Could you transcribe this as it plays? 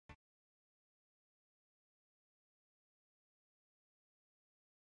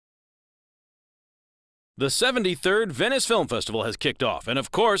The 73rd Venice Film Festival has kicked off, and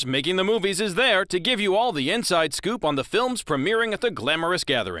of course, Making the Movies is there to give you all the inside scoop on the films premiering at the glamorous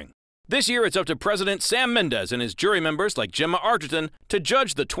gathering. This year, it's up to President Sam Mendes and his jury members like Gemma to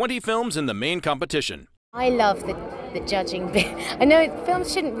judge the 20 films in the main competition. I love the judging bit. I know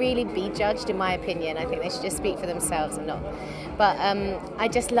films shouldn't really be judged, in my opinion. I think they should just speak for themselves and not. But I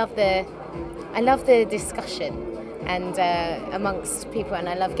just love the discussion and amongst people, and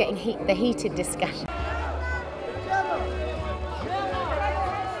I love getting the heated discussion.